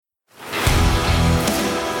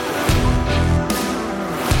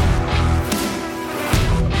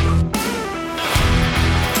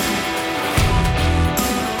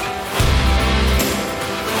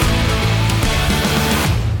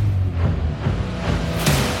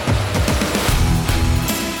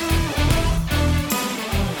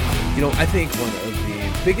I think one of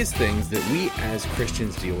the biggest things that we as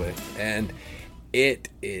Christians deal with, and it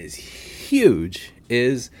is huge,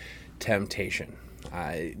 is temptation.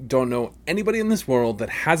 I don't know anybody in this world that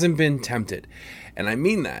hasn't been tempted, and I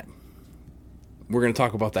mean that. We're going to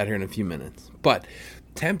talk about that here in a few minutes. But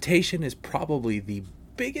temptation is probably the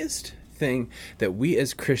biggest thing that we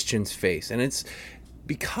as Christians face, and it's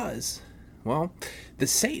because, the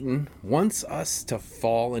Satan wants us to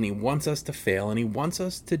fall, and he wants us to fail, and he wants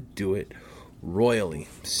us to do it royally.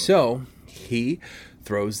 So he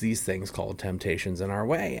throws these things called temptations in our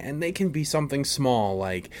way, and they can be something small,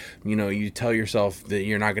 like, you tell yourself that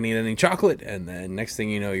you're not going to eat any chocolate, and then next thing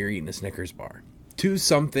you know, you're eating a Snickers bar, to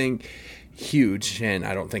something huge. And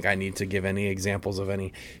I don't think I need to give any examples of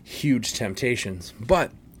any huge temptations,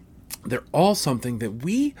 but they're all something that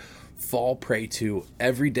we fall prey to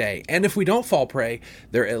every day. And if we don't fall prey,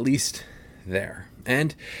 they're at least there.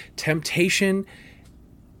 And temptation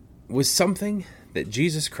was something that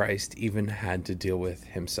Jesus Christ even had to deal with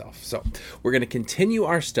himself. So we're going to continue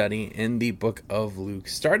our study in the book of Luke,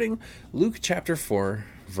 starting Luke chapter 4,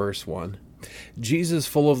 verse 1. Jesus,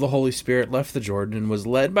 full of the Holy Spirit, left the Jordan and was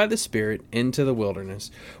led by the Spirit into the wilderness,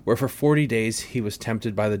 where for 40 days he was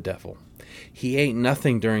tempted by the devil. He ate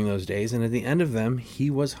nothing during those days, and at the end of them he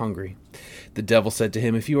was hungry. The devil said to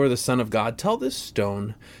him, "If you are the Son of God, tell this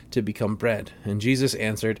stone to become bread." And Jesus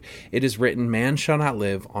answered, "It is written, man shall not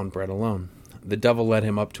live on bread alone." The devil led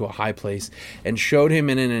him up to a high place and showed him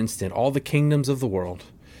in an instant all the kingdoms of the world.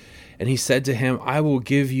 And he said to him, "I will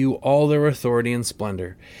give you all their authority and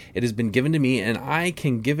splendor. It has been given to me, and I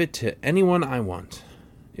can give it to anyone I want.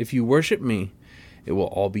 If you worship me, it will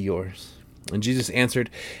all be yours." And Jesus answered,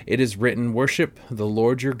 "It is written, worship the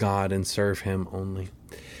Lord your God and serve him only."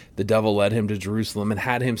 The devil led him to Jerusalem and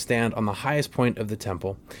had him stand on the highest point of the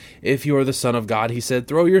temple. "If you are the Son of God," he said,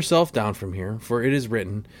 "throw yourself down from here, for it is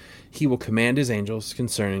written, he will command his angels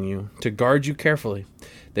concerning you to guard you carefully.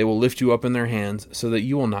 They will lift you up in their hands so that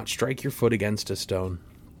you will not strike your foot against a stone."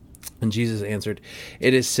 And Jesus answered,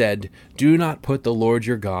 "It is said, do not put the Lord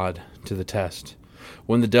your God to the test."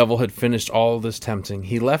 When the devil had finished all this tempting,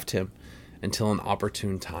 he left him until an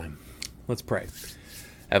opportune time. Let's pray.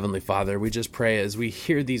 Heavenly Father, we just pray as we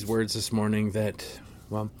hear these words this morning that,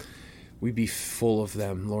 we be full of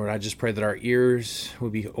them. Lord, I just pray that our ears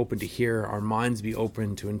would be open to hear, our minds be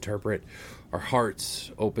open to interpret, our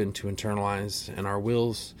hearts open to internalize, and our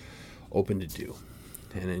wills open to do.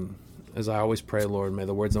 As I always pray, Lord, may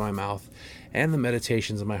the words of my mouth and the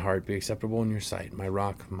meditations of my heart be acceptable in your sight, my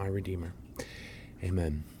rock, my redeemer.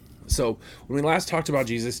 Amen. So when we last talked about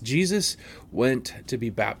Jesus went to be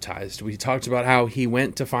baptized. We talked about how he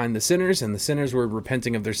went to find the sinners, and the sinners were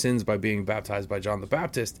repenting of their sins by being baptized by John the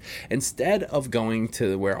Baptist, instead of going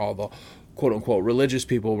to where all the quote-unquote religious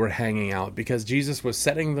people were hanging out, because Jesus was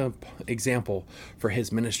setting the example for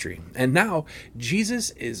his ministry. And now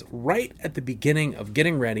Jesus is right at the beginning of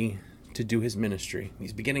getting ready to do his ministry.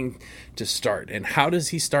 He's beginning to start. And how does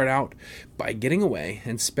he start out? By getting away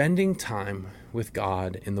and spending time with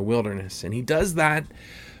God in the wilderness. And he does that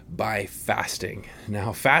by fasting.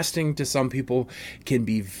 Now, fasting to some people can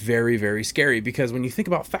be very, very scary, because when you think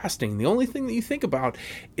about fasting, the only thing that you think about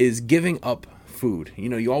is giving up food.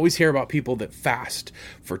 You always hear about people that fast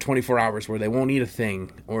for 24 hours where they won't eat a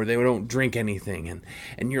thing or they don't drink anything.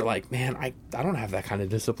 And you're like, man, I don't have that kind of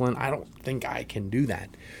discipline. I don't think I can do that.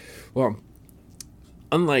 Well,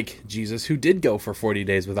 unlike Jesus, who did go for 40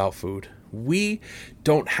 days without food, we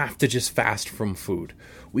don't have to just fast from food.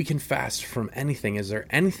 We can fast from anything. Is there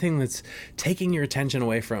anything that's taking your attention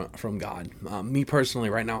away from God? Me personally,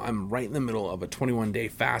 right now, I'm right in the middle of a 21-day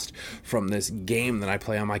fast from this game that I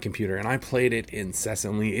play on my computer, and I played it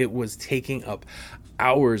incessantly. It was taking up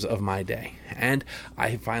hours of my day, and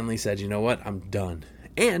I finally said, you know what, I'm done.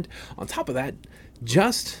 And on top of that,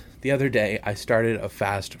 just the other day, I started a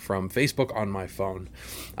fast from Facebook on my phone.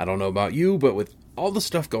 I don't know about you, but with all the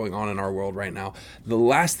stuff going on in our world right now, the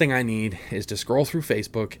last thing I need is to scroll through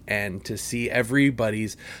Facebook and to see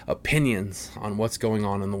everybody's opinions on what's going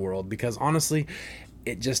on in the world, because honestly,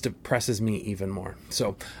 it just depresses me even more.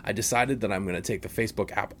 So I decided that I'm going to take the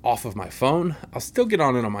Facebook app off of my phone. I'll still get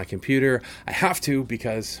on it on my computer. I have to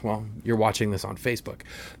because, you're watching this on Facebook.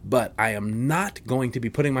 But I am not going to be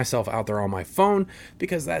putting myself out there on my phone,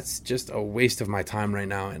 because that's just a waste of my time right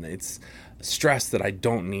now, and it's stress that I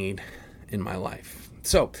don't need in my life.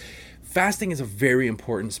 So fasting is a very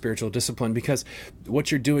important spiritual discipline, because what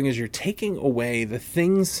you're doing is you're taking away the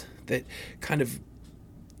things that kind of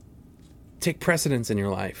take precedence in your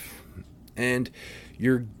life, and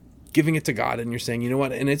you're giving it to God, and you're saying, you know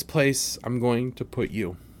what, in its place, I'm going to put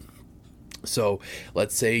you. So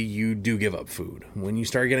let's say you do give up food. When you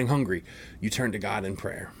start getting hungry, you turn to God in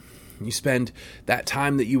prayer. You spend that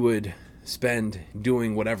time that you would spend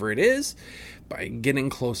doing whatever it is by getting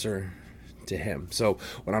closer to him. So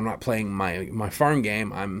when I'm not playing my farm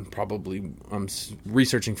game, I'm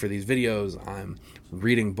researching for these videos, I'm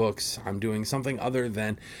reading books, I'm doing something other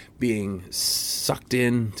than being sucked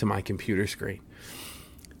into my computer screen.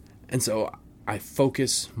 And so I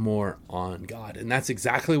focus more on God. And that's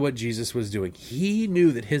exactly what Jesus was doing. He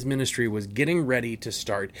knew that his ministry was getting ready to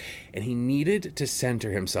start, and he needed to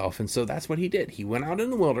center himself. And so that's what he did. He went out in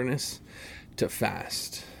the wilderness to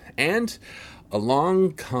fast. And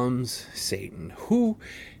along comes Satan, who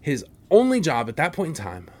his only job at that point in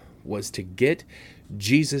time was to get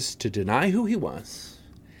Jesus to deny who he was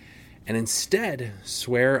and instead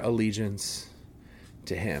swear allegiance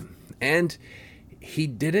to him. And he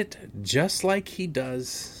did it just like he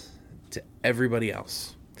does to everybody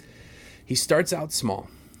else. He starts out small.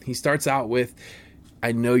 He starts out with,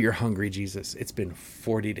 I know you're hungry, Jesus. It's been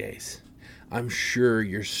 40 days. I'm sure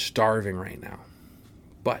you're starving right now.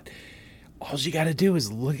 But all you got to do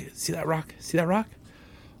is see that rock? See that rock?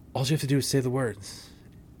 All you have to do is say the words,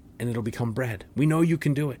 and it'll become bread. We know you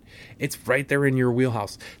can do it. It's right there in your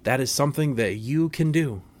wheelhouse. That is something that you can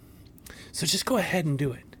do. So just go ahead and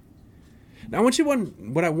do it. Now,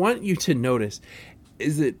 what I want you to notice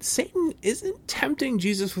is that Satan isn't tempting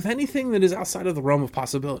Jesus with anything that is outside of the realm of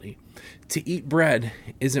possibility. To eat bread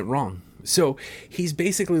isn't wrong. So he's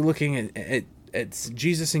basically looking at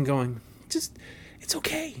Jesus and going, it's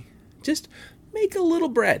okay. Just make a little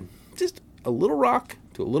bread, just a little rock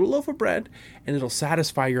to a little loaf of bread, and it'll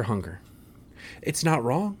satisfy your hunger. It's not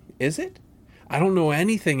wrong, is it? I don't know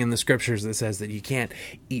anything in the scriptures that says that you can't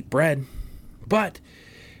eat bread, but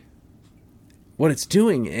what it's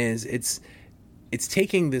doing is it's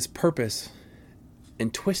taking this purpose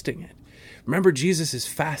and twisting it. Remember, Jesus is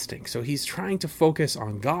fasting, so he's trying to focus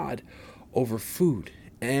on God over food.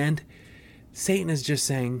 And Satan is just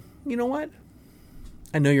saying, you know what?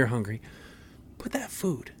 I know you're hungry. Put that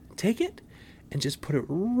food, take it, and just put it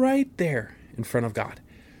right there in front of God.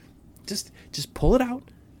 Just pull it out,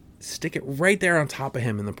 stick it right there on top of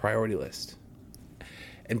him in the priority list.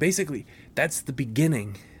 And basically, that's the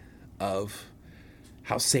beginning of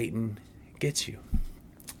how Satan gets you.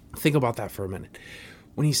 Think about that for a minute.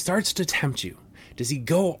 When he starts to tempt you, does he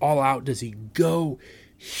go all out? Does he go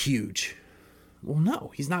huge? Well,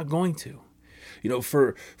 no, he's not going to. You know,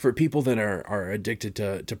 for people that are addicted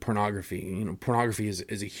to pornography, you know, pornography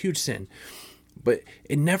is a huge sin. But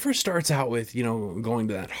it never starts out with, you know, going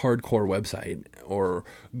to that hardcore website or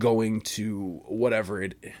going to whatever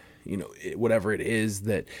it is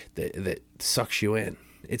that sucks you in.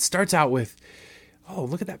 It starts out with, oh,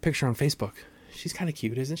 look at that picture on Facebook. She's kind of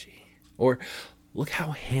cute, isn't she? Or look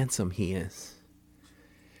how handsome he is.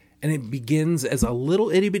 And it begins as a little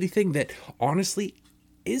itty bitty thing that honestly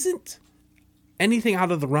isn't anything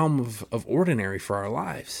out of the realm of ordinary for our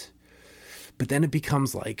lives. But then it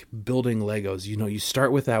becomes like building Legos. You know, you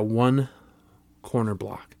start with that one corner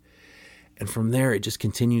block. And from there, it just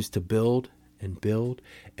continues to build and build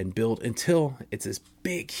and build until it's this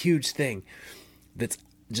big, huge thing that's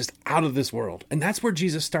just out of this world. And that's where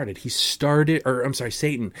Jesus started.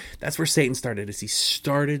 Satan. That's where Satan started, is he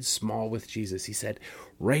started small with Jesus. He said,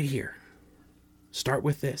 right here, start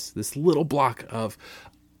with this little block of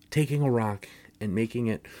taking a rock and making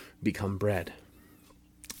it become bread.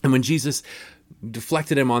 And when Jesus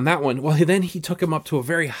deflected him on that one, well, then he took him up to a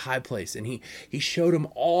very high place and he showed him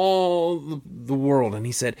all the world. And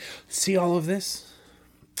he said, see all of this?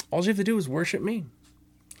 All you have to do is worship me.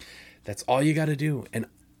 That's all you got to do. And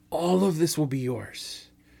all of this will be yours.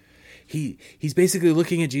 He's basically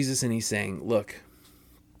looking at Jesus and he's saying, look,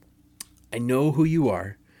 I know who you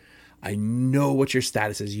are. I know what your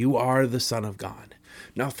status is. You are the Son of God.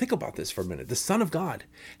 Now think about this for a minute. The Son of God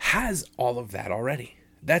has all of that already.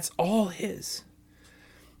 That's all his.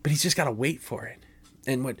 But he's just got to wait for it.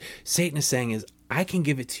 And what Satan is saying is, I can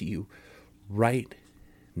give it to you right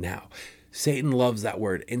now. Satan loves that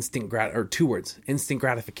word, instant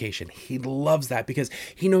gratification. He loves that because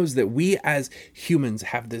he knows that we as humans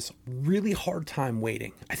have this really hard time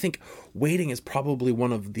waiting. I think waiting is probably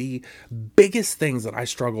one of the biggest things that I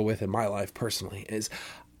struggle with in my life personally is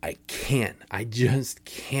I just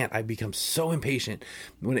can't. I become so impatient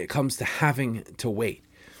when it comes to having to wait.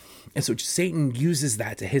 And so Satan uses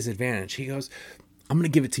that to his advantage. He goes, I'm going to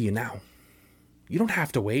give it to you now. You don't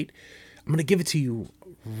have to wait. I'm going to give it to you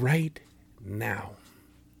right now.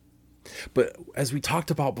 But as we talked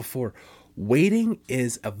about before, waiting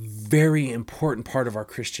is a very important part of our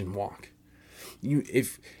Christian walk.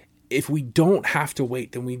 If if we don't have to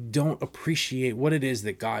wait, then we don't appreciate what it is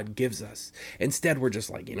that God gives us. Instead, we're just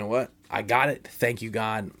like, you know what? I got it. Thank you,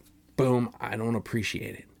 God. Boom. I don't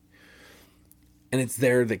appreciate it. And it's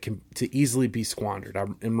there that can to easily be squandered.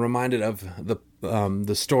 I'm reminded of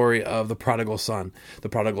the story of the prodigal son. The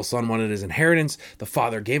prodigal son wanted his inheritance. The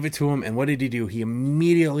father gave it to him. And what did he do? He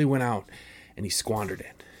immediately went out and he squandered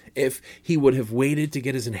it. If he would have waited to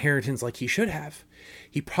get his inheritance like he should have,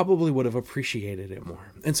 he probably would have appreciated it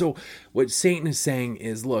more. And so what Satan is saying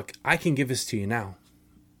is, look, I can give this to you now.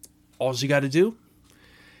 All you got to do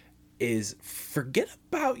is forget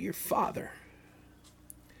about your father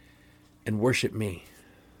and worship me.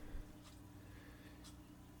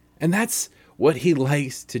 And that's what he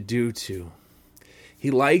likes to do too.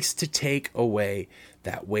 He likes to take away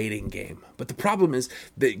that waiting game. But the problem is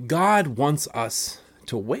that God wants us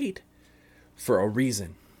to wait for a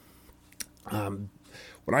reason.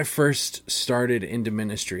 When I first started into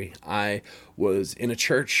ministry, I was in a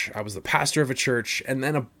church. I was the pastor of a church, and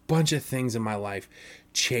then a bunch of things in my life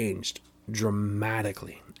changed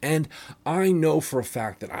dramatically. And I know for a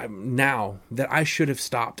fact that I should have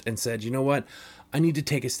stopped and said, you know what? I need to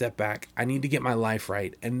take a step back. I need to get my life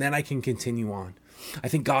right, and then I can continue on. I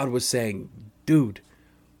think God was saying, dude,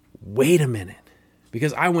 wait a minute.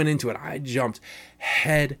 Because I went into it, I jumped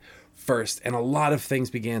head first, and a lot of things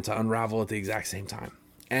began to unravel at the exact same time.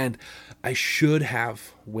 And I should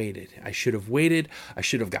have waited. I should have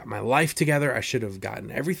got my life together. I should have gotten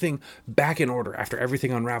everything back in order after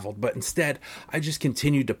everything unraveled. But instead, I just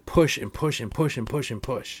continued to push and push and push and push and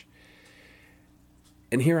push.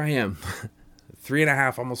 And here I am,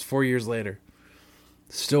 3.5, almost 4 years later,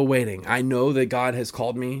 still waiting. I know that God has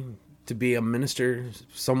called me to be a minister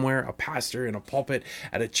somewhere, a pastor in a pulpit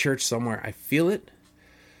at a church somewhere. I feel it,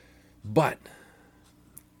 but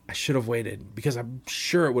I should have waited because I'm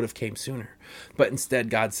sure it would have came sooner. But instead,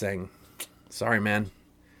 God's saying, sorry, man.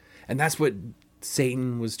 And that's what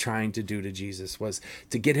Satan was trying to do to Jesus, was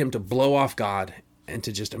to get him to blow off God and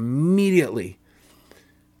to just immediately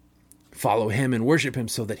follow him and worship him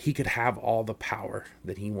so that he could have all the power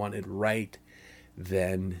that he wanted right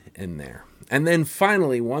then and there. And then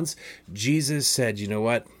finally, once Jesus said, you know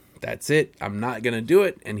what, that's it, I'm not going to do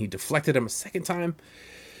it, and he deflected him a second time,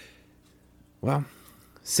 well,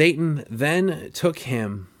 Satan then took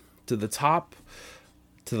him to the top,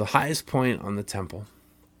 to the highest point on the temple,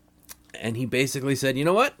 and he basically said, you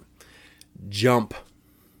know what, jump.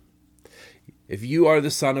 If you are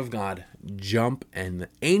the Son of God, jump, and the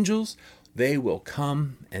angels, they will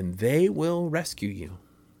come and they will rescue you.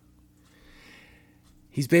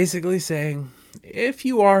 He's basically saying, if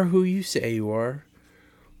you are who you say you are,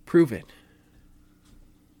 prove it.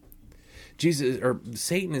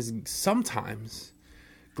 Satan is sometimes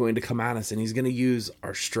going to come at us, and he's going to use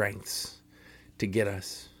our strengths to get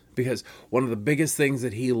us. Because one of the biggest things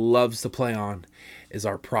that he loves to play on is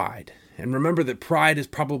our pride. And remember that pride is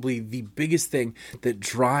probably the biggest thing that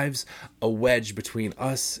drives a wedge between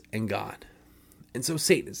us and God. And so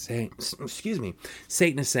Satan is saying,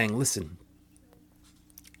 listen,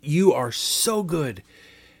 you are so good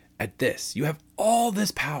at this. You have all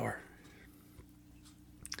this power.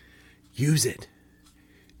 Use it.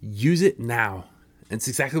 Use it now. And it's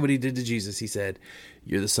exactly what he did to Jesus. He said,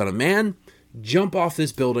 you're the Son of Man. Jump off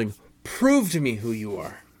this building. Prove to me who you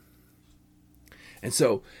are. And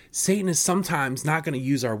so Satan is sometimes not going to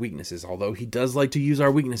use our weaknesses, although he does like to use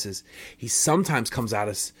our weaknesses. He sometimes comes at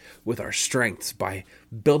us with our strengths by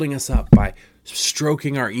building us up, by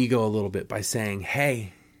stroking our ego a little bit, by saying,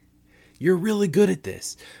 hey, you're really good at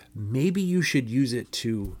this. Maybe you should use it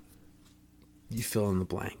to, you fill in the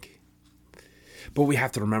blank. But we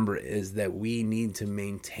have to remember is that we need to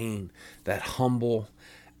maintain that humble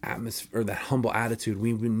atmosphere, or that humble attitude.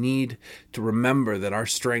 We need to remember that our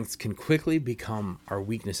strengths can quickly become our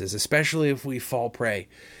weaknesses, especially if we fall prey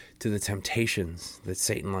to the temptations that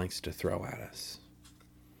Satan likes to throw at us.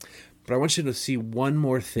 But I want you to see one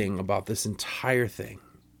more thing about this entire thing,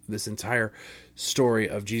 this entire story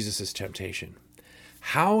of Jesus' temptation.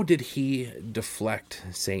 How did he deflect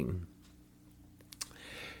Satan?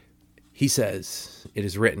 He says, it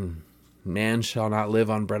is written, man shall not live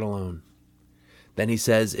on bread alone. Then he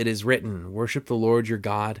says, it is written, worship the Lord your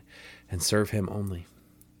God and serve him only.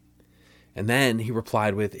 And then he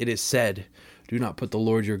replied with, it is said, do not put the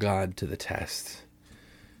Lord your God to the test.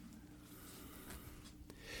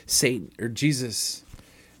 Jesus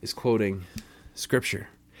is quoting scripture.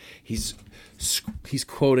 He's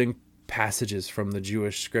quoting passages from the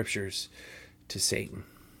Jewish scriptures to Satan.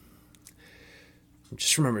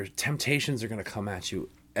 Just remember, temptations are going to come at you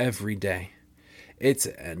every day. It's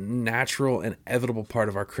a natural and inevitable part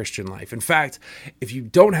of our Christian life. In fact, if you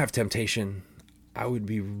don't have temptation, I would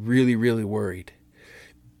be really, really worried,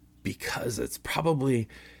 because it's probably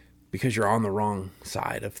because you're on the wrong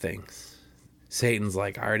side of things. Satan's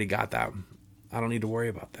like, I already got that. I don't need to worry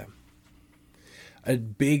about them. A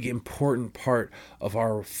big, important part of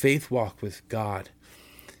our faith walk with God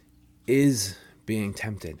is being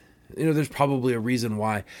tempted. There's probably a reason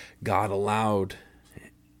why God allowed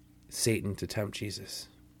Satan to tempt Jesus,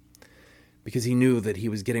 because he knew that he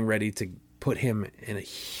was getting ready to put him in a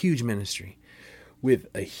huge ministry with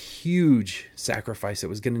a huge sacrifice that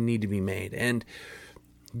was going to need to be made. And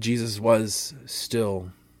Jesus was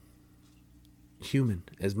still human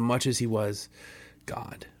as much as he was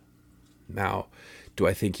God. Now, do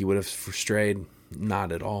I think he would have strayed?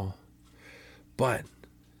 Not at all. But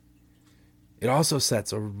it also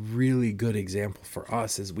sets a really good example for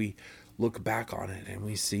us as we look back on it and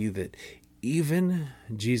we see that even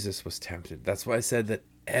Jesus was tempted. That's why I said that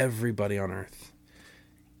everybody on earth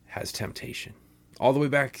has temptation. All the way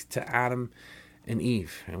back to Adam and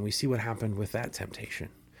Eve. And we see what happened with that temptation.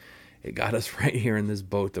 It got us right here in this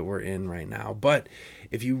boat that we're in right now. But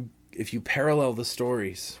if you parallel the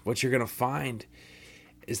stories, what you're going to find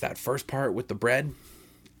is that first part with the bread,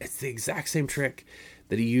 it's the exact same trick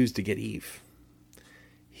that he used to get Eve.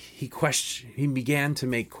 He began to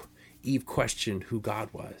make Eve question who God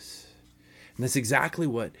was. And that's exactly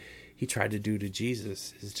what he tried to do to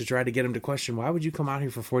Jesus, is to try to get him to question, why would you come out here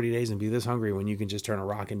for 40 days and be this hungry when you can just turn a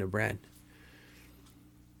rock into bread?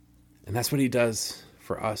 And that's what he does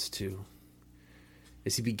for us too,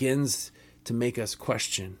 is he begins to make us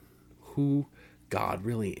question who God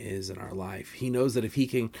really is in our life. He knows that if he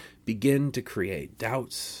can begin to create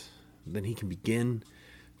doubts, then he can begin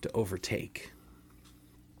to overtake.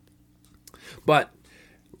 But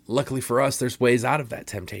luckily for us, there's ways out of that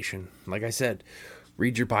temptation. Like I said,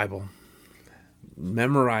 read your Bible,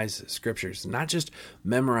 memorize scriptures, not just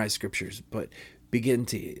memorize scriptures, but begin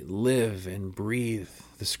to live and breathe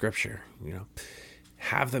the scripture.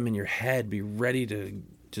 Have them in your head, be ready to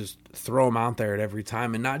just throw them out there at every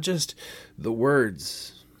time, and not just the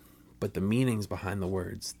words, but the meanings behind the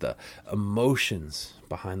words, the emotions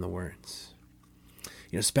behind the words.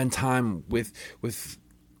 Spend time with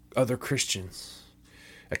other Christians,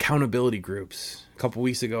 accountability groups. A couple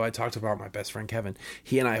weeks ago, I talked about my best friend Kevin.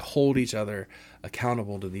 He and I hold each other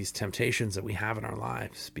accountable to these temptations that we have in our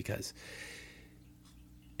lives, because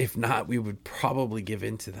if not, we would probably give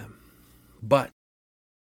in to them. But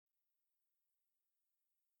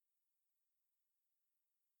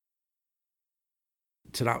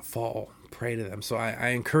to not fall prey to them. So I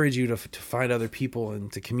encourage you to find other people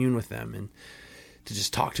and to commune with them and to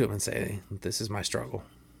just talk to them and say, this is my struggle.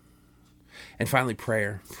 And finally,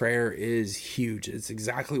 prayer. Prayer is huge. It's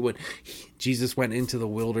exactly what Jesus went into the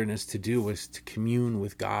wilderness to do, was to commune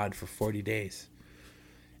with God for 40 days.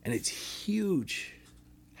 And it's huge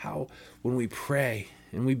how when we pray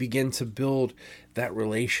and we begin to build that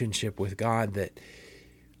relationship with God, that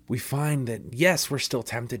we find that, yes, we're still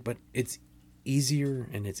tempted, but it's easier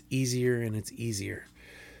and it's easier and it's easier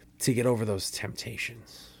to get over those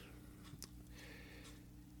temptations.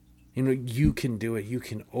 You can do it. You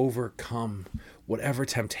can overcome whatever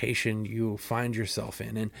temptation you find yourself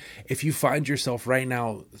in. And if you find yourself right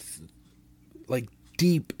now, like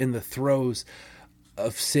deep in the throes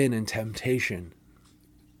of sin and temptation,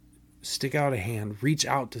 stick out a hand, reach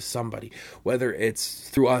out to somebody, whether it's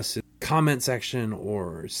through us in the comment section,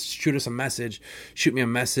 or shoot us a message, shoot me a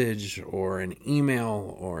message or an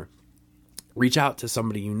email, or reach out to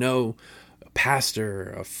somebody a pastor,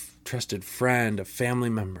 a trusted friend, a family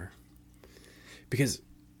member, because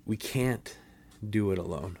we can't do it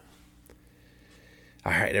alone.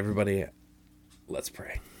 All right, everybody, let's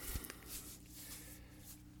pray.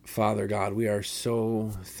 Father God, we are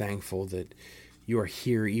so thankful that you are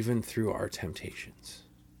here even through our temptations.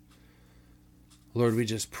 Lord, we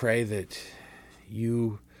just pray that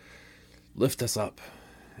you lift us up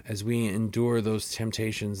as we endure those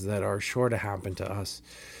temptations that are sure to happen to us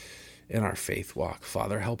in our faith walk.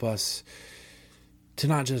 Father, help us to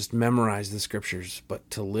not just memorize the scriptures, but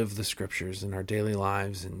to live the scriptures in our daily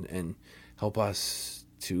lives, and help us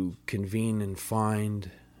to convene and find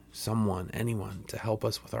anyone to help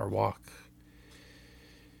us with our walk.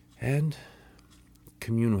 And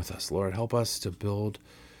commune with us, Lord. Help us to build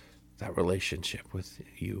that relationship with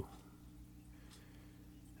you.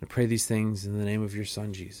 I pray these things in the name of your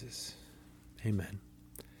Son, Jesus. Amen.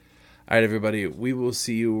 All right, everybody, we will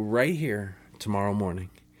see you right here tomorrow morning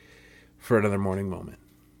for another morning moment.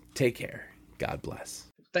 Take care. God bless.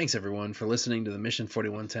 Thanks, everyone, for listening to the Mission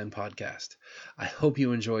 4110 podcast. I hope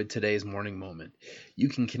you enjoyed today's morning moment. You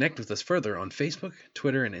can connect with us further on Facebook,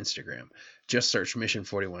 Twitter, and Instagram. Just search Mission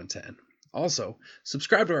 4110. Also,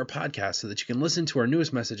 subscribe to our podcast so that you can listen to our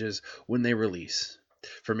newest messages when they release.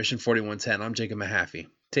 For Mission 4110, I'm Jacob Mahaffey.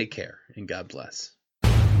 Take care, and God bless.